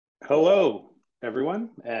Hello,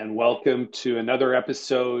 everyone, and welcome to another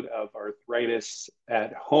episode of Arthritis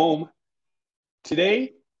at Home.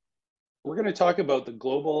 Today, we're going to talk about the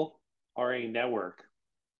Global RA Network.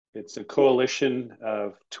 It's a coalition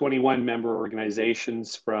of 21 member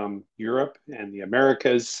organizations from Europe and the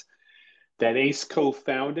Americas that ACE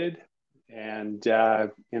co-founded. And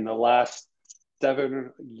in the last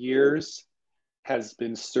 7 years, has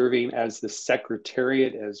been serving as the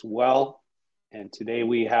secretariat as well. And today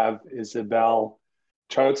we have Isabel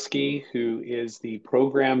Trotsky, who is the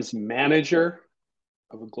programs manager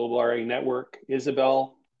of a Global RA Network.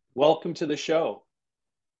 Isabel, welcome to the show.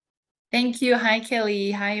 Thank you. Hi,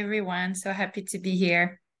 Kelly. Hi, everyone. So happy to be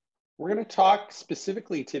here. We're going to talk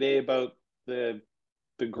specifically today about the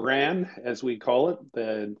GRAN, as we call it,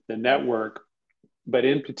 the network, but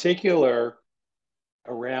in particular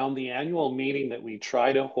around the annual meeting that we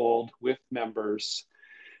try to hold with members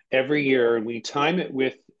every year, and we time it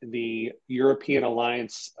with the European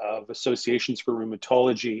Alliance of Associations for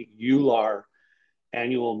Rheumatology, EULAR,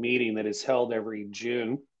 annual meeting that is held every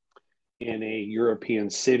June in a European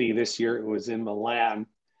city. This year it was in Milan.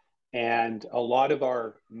 And a lot of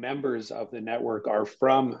our members of the network are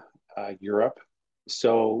from Europe.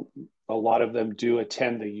 So a lot of them do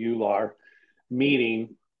attend the EULAR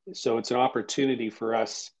meeting. So it's an opportunity for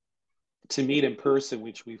us to meet in person,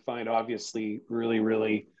 which we find obviously really,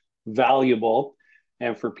 really valuable.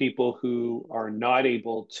 And for people who are not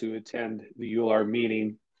able to attend the EULAR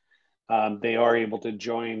meeting, they are able to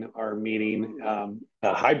join our meeting,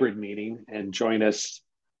 a hybrid meeting, and join us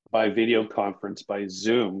by video conference, by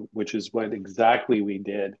Zoom, which is what exactly we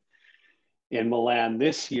did in Milan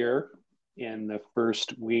this year in the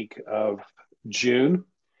first week of June.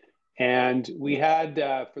 And we had,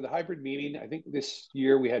 for the hybrid meeting, I think this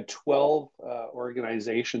year we had 12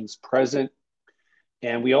 organizations present.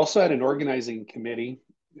 And we also had an organizing committee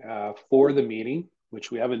for the meeting, which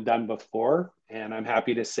we haven't done before. And I'm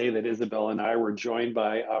happy to say that Isabel and I were joined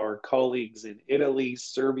by our colleagues in Italy,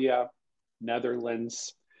 Serbia,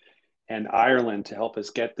 Netherlands, and Ireland to help us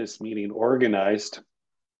get this meeting organized.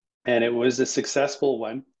 And it was a successful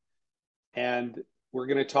one. And we're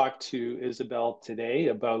going to talk to Isabel today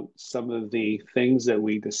about some of the things that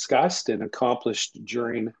we discussed and accomplished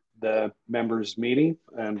during the members' meeting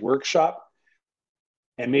and workshop.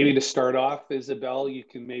 And maybe to start off, Isabel, you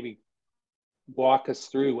can maybe walk us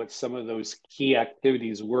through what some of those key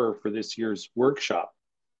activities were for this year's workshop.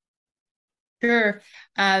 Sure.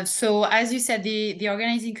 So as you said, the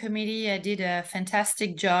organizing committee did a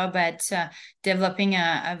fantastic job at developing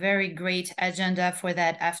a very great agenda for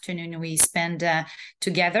that afternoon we spent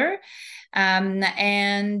together. Afternoon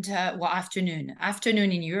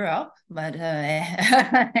in Europe, but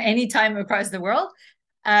anytime across the world.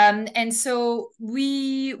 And so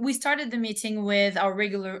we started the meeting with our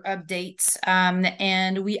regular updates,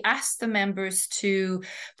 and we asked the members to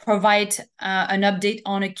provide an update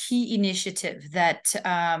on a key initiative that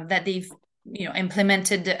they've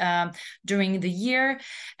implemented during the year,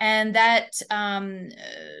 and that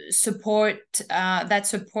support the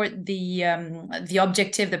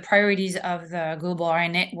objective, the priorities of the Global RI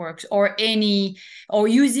networks, or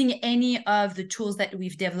using any of the tools that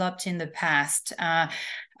we've developed in the past.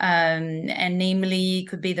 And namely,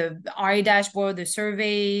 could be the RA dashboard, the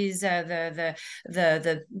surveys, the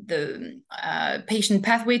patient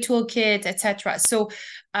pathway toolkit, etc. So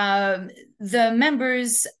the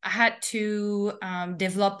members had to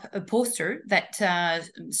develop a poster that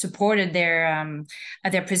supported their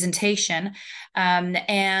presentation,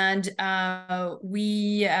 and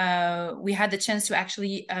we had the chance to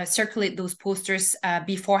actually circulate those posters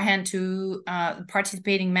beforehand to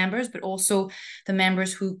participating members, but also the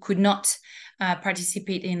members who could not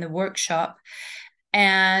participate in the workshop.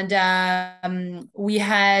 And we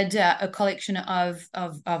had a collection of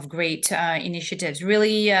great initiatives,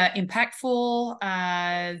 really impactful,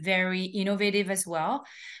 very innovative as well.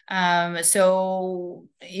 So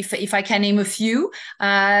if I can name a few,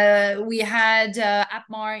 we had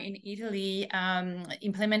APMAR in Italy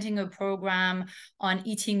implementing a program on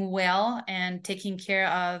eating well and taking care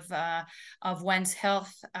of one's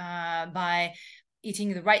health by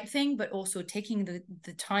eating the right thing, but also taking the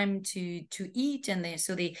time to eat. And they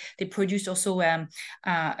produced also a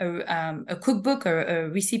cookbook or a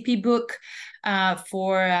recipe book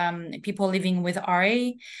for people living with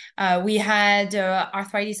RA. We had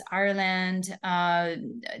Arthritis Ireland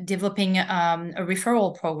developing a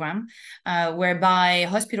referral program whereby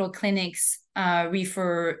hospital clinics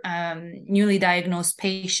refer newly diagnosed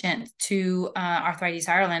patients to Arthritis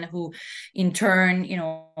Ireland, who in turn,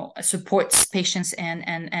 supports patients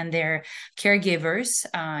and their caregivers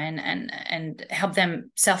and help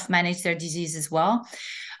them self-manage their disease as well.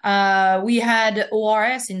 We had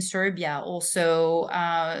ORS in Serbia also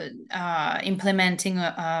implementing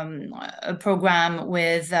a program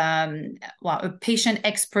with a patient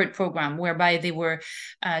expert program whereby they were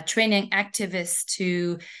training activists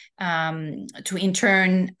to in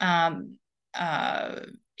turn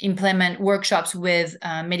implement workshops with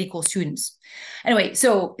medical students. Anyway,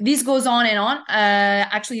 so this goes on and on.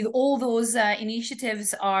 Actually, all those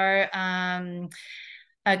initiatives are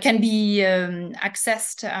can be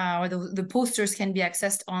accessed, or the posters can be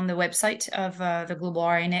accessed on the website of the Global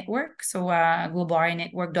RA Network, so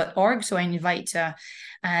globalranetwork.org. So I invite the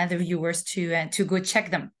viewers to go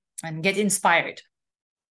check them and get inspired.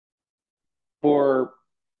 For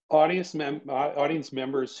audience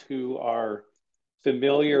members who are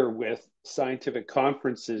familiar with scientific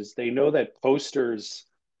conferences, they know that posters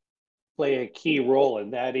play a key role,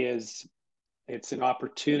 and that is it's an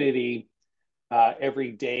opportunity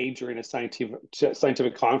every day during a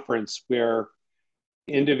scientific conference where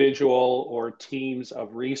individual or teams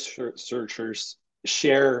of researchers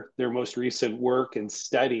share their most recent work and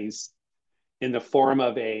studies in the form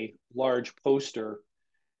of a large poster.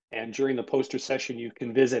 And during the poster session, you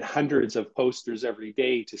can visit hundreds of posters every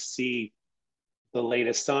day to see the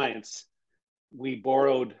latest science. We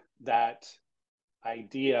borrowed that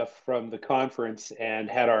idea from the conference and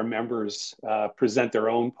had our members present their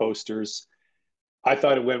own posters. I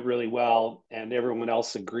thought it went really well, and everyone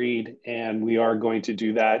else agreed, and we are going to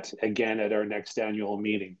do that again at our next annual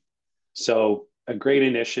meeting. So a great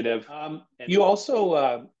initiative. You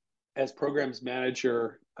also, as programs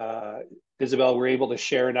manager, Isabel, were able to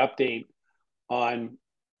share an update on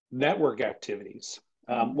network activities.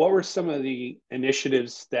 What were some of the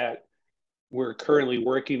initiatives that we're currently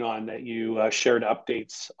working on that you shared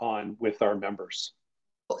updates on with our members?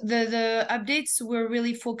 The updates were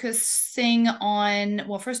really focusing on,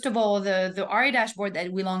 well, first of all, the RA dashboard that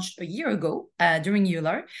we launched a year ago during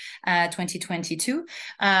EULAR 2022.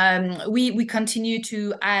 We continue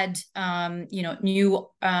to add new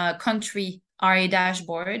country RA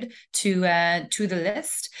dashboard to the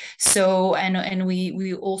list. So and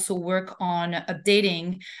we also work on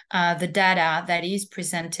updating the data that is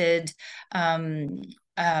presented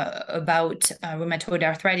about rheumatoid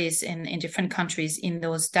arthritis in different countries in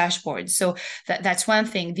those dashboards. So that's one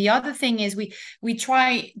thing. The other thing is we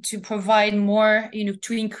try to provide more,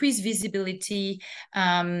 to increase visibility,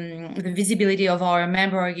 the visibility of our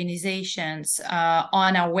member organizations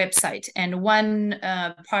on our website. And one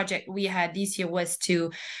project we had this year was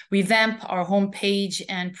to revamp our homepage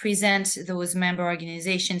and present those member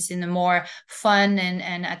organizations in a more fun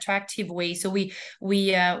and attractive way. So we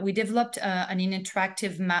developed an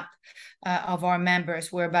interactive map of our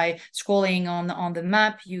members, whereby scrolling on the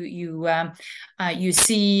map, you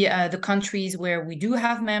see the countries where we do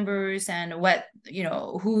have members and what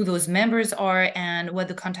who those members are and what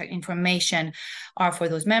the contact information are for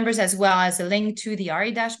those members, as well as a link to the RA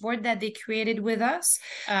dashboard that they created with us,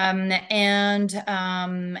 and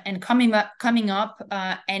coming up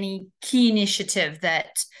any key initiative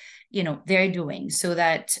that they're doing, so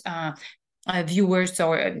that viewers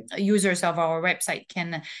or users of our website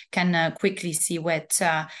can quickly see what's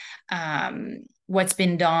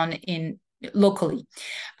been done locally.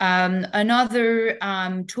 Another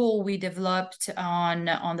tool we developed on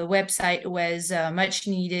the website was a much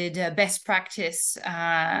needed best practice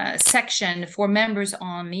section for members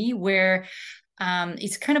only, where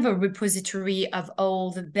it's kind of a repository of all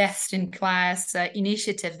the best-in-class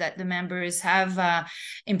initiatives that the members have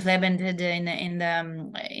implemented in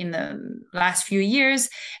the last few years,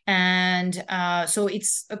 and so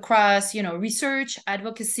it's across research,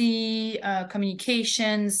 advocacy,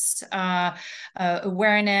 communications,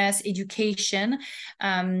 awareness, education,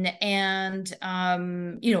 and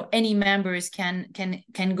any members can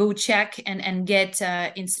go check and get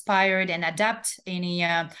inspired and adapt any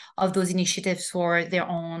of those initiatives for their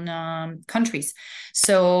own countries.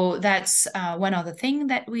 So that's one other thing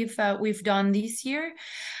that we've done this year.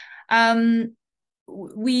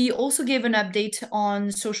 We also gave an update on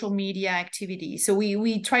social media activity. So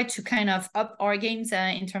we tried to kind of up our games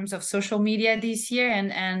in terms of social media this year,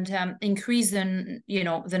 and increase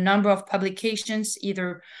the number of publications,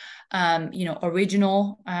 either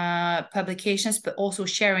original publications, but also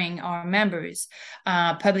sharing our members'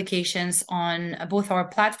 publications on both our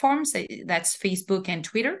platforms, that's Facebook and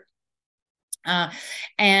Twitter. Uh,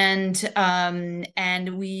 and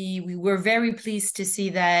we were very pleased to see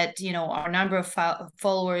that our number of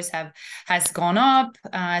followers has gone up,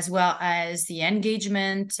 as well as the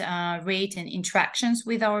engagement rate and interactions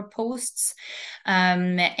with our posts,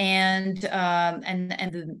 and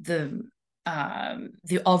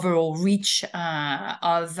the overall reach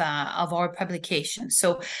of our publication.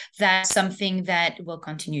 So that's something that we'll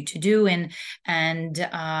continue to do, and again,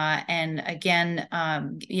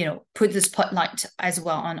 put the spotlight as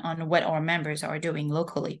well on what our members are doing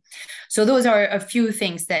locally. So those are a few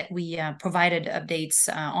things that we provided updates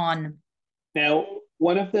on. Now,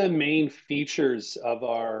 one of the main features of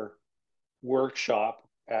our workshop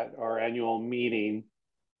at our annual meeting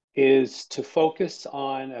is to focus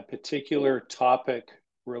on a particular topic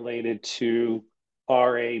related to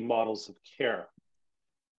RA models of care.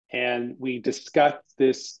 And we discussed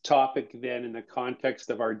this topic then in the context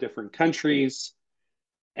of our different countries.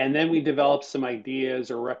 And then we developed some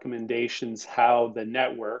ideas or recommendations how the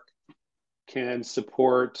network can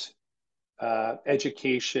support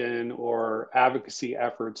education or advocacy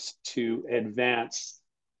efforts to advance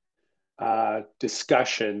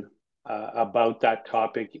discussion about that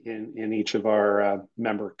topic in each of our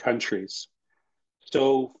member countries.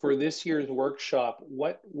 So for this year's workshop,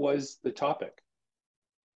 what was the topic?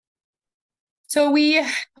 So we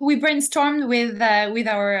brainstormed with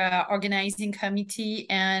our organizing committee,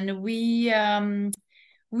 and we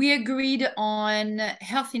agreed on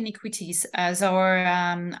health inequities as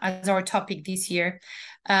our topic this year.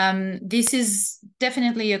 This is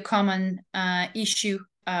definitely a common issue,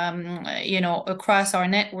 across our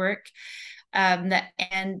network,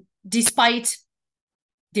 and despite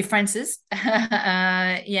differences,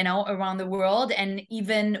 around the world and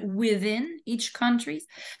even within each country.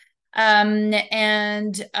 So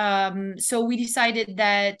we decided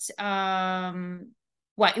that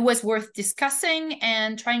it was worth discussing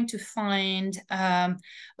and trying to find a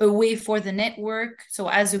way for the network, so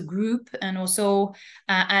as a group and also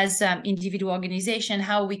as individual organization,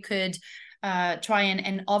 how we could try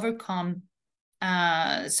and overcome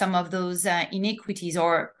some of those inequities,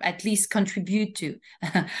 or at least contribute to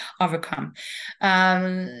overcome.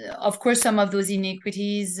 Of course, some of those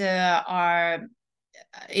inequities are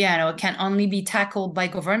can only be tackled by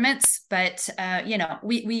governments, but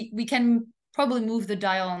we can probably move the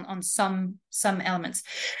dial on some elements.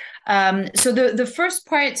 So the first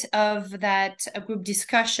part of that group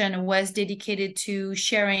discussion was dedicated to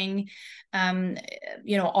sharing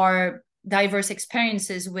our diverse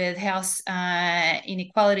experiences with health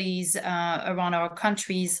inequalities around our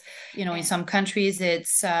countries. In some countries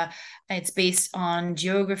it's based on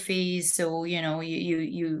geography, so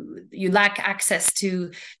you lack access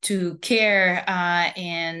to care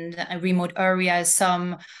in remote areas.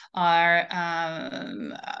 Some are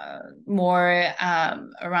more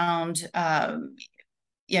around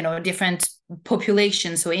different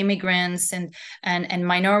populations, so immigrants and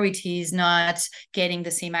minorities not getting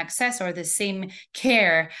the same access or the same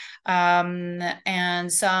care,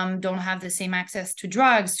 and some don't have the same access to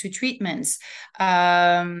drugs, to treatments.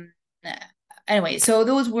 Anyway, so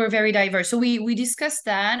those were very diverse. So we discussed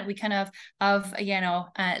that. We kind of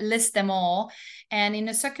list them all, and in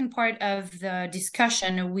the second part of the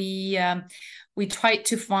discussion, we tried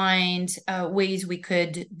to find ways we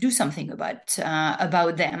could do something about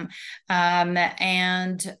them,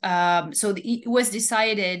 so it was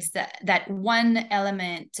decided that one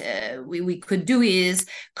element we could do is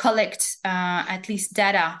collect at least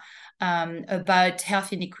data about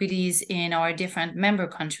health inequities in our different member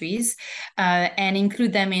countries, and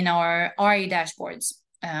include them in our RA dashboards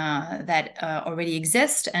that already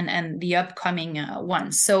exist, and the upcoming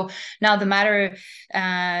ones. So now the matter,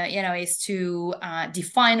 is to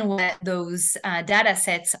define what those data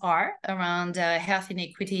sets are around health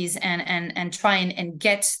inequities, and try and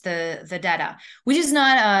get the data, which is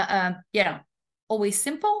not always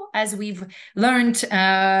simple, as we've learned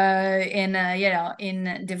in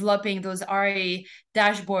developing those RA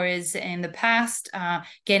dashboards in the past.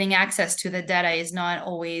 Getting access to the data is not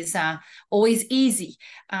always easy.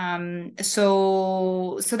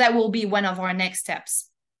 So that will be one of our next steps.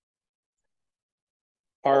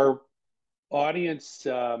 Our audience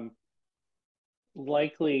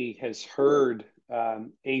likely has heard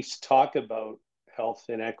ACE talk about health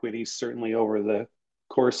inequities, certainly over the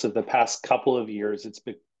course of the past couple of years. It's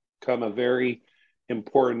become a very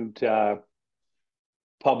important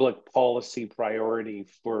public policy priority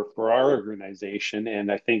for our organization.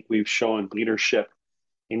 And I think we've shown leadership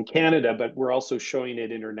in Canada, but we're also showing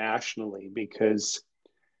it internationally, because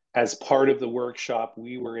as part of the workshop,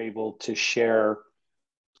 we were able to share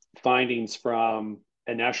findings from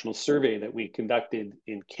a national survey that we conducted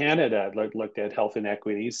in Canada, looked at health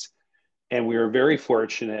inequities. And we were very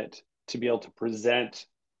fortunate to be able to present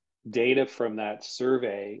data from that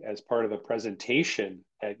survey as part of a presentation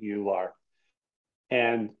at EULAR.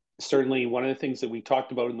 And certainly one of the things that we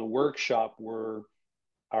talked about in the workshop were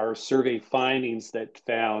our survey findings that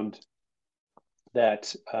found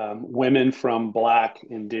that women from Black,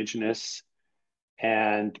 Indigenous,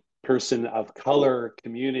 and person of color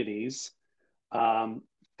communities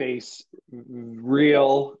face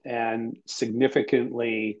real and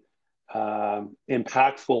significantly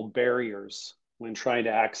impactful barriers when trying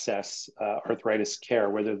to access arthritis care,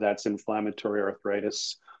 whether that's inflammatory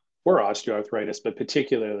arthritis or osteoarthritis, but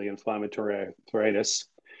particularly inflammatory arthritis.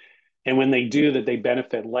 And when they do that, they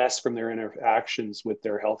benefit less from their interactions with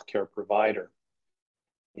their healthcare provider.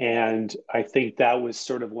 And I think that was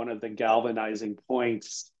sort of one of the galvanizing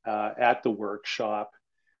points at the workshop.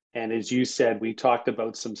 And as you said, we talked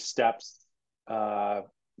about some steps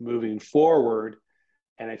moving forward.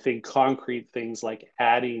 And I think concrete things like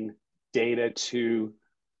adding data to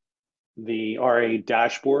the RA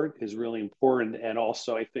dashboard is really important. And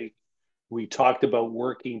also, I think we talked about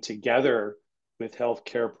working together with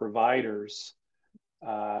healthcare providers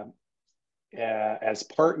as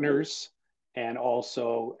partners and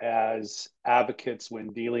also as advocates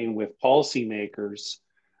when dealing with policymakers,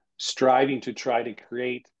 striving to try to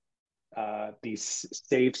create these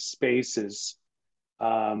safe spaces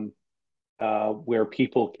where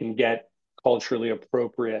people can get culturally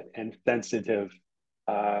appropriate and sensitive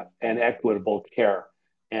and equitable care.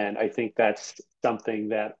 And I think that's something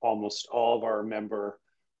that almost all of our member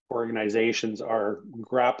organizations are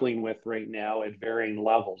grappling with right now at varying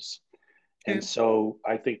levels. And True. so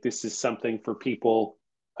I think this is something for people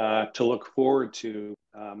to look forward to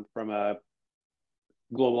from a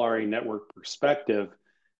global RA network perspective.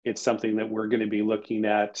 It's something that we're going to be looking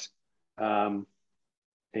at and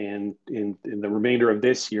in the remainder of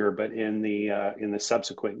this year, but in the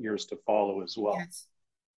subsequent years to follow as well. Yes.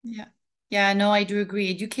 Yeah. Yeah, no, I do agree.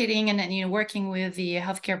 Educating and working with the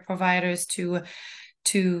healthcare providers to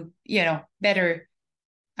better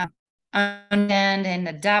understand and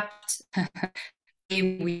adapt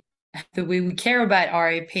we the way we care about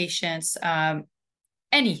RA patients,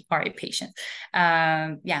 any RA patient,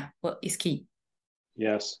 yeah, well, is key.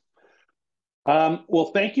 Yes.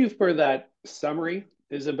 Well, thank you for that summary,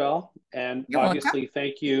 Isabel. And You're welcome. obviously,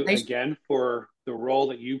 thank you again for the role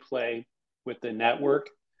that you play with the network.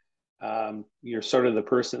 You're sort of the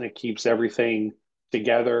person that keeps everything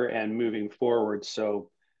together and moving forward. So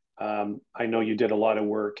I know you did a lot of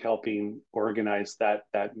work helping organize that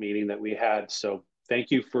meeting that we had. So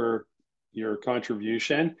thank you for your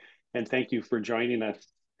contribution, and thank you for joining us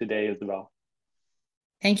today, Isabel.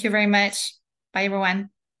 Thank you very much. Bye, everyone.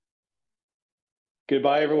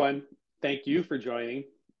 Goodbye, everyone. Thank you for joining,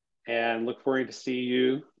 and look forward to see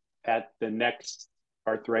you at the next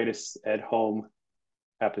Arthritis at Home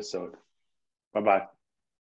episode. Bye-bye.